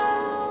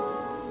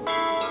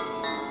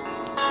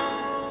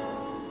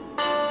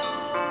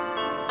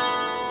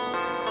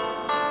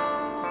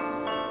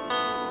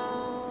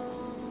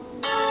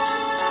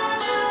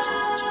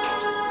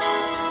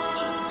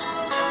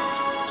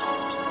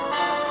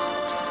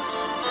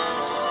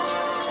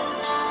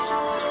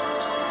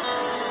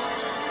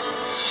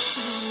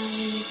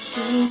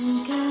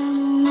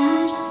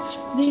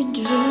be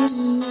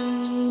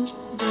dreaming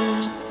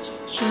that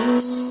you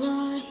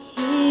are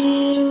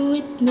here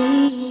with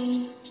me.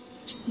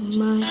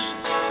 Much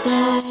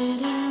that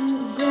I'm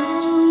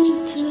going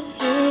to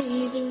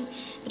heaven,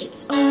 but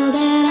it's all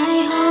that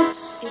I hope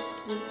it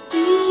will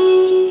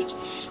be.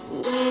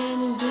 When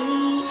the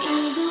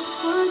eagles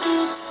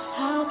forget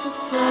how to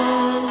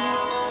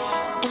fly,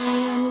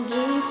 and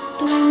it's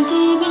 20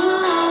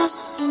 below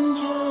in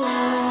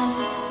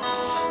July,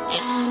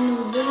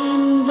 and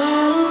when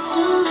violets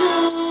turn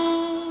red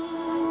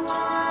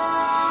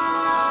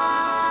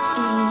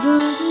and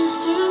roses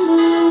turn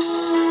blue,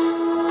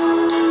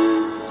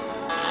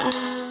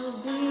 I'll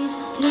be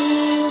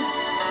still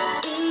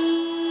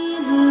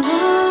in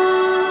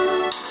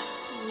love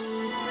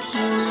with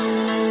you.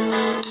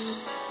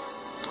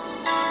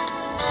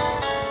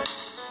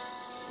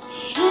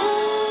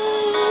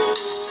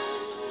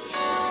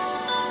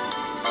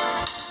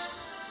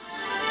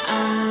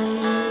 I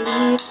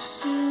live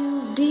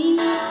to be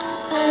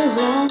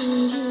around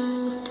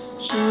you.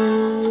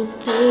 You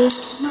take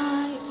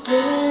my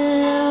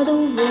breath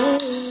away.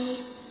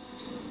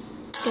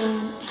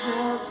 Can't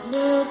help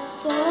but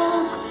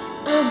talk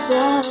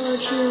about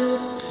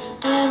you.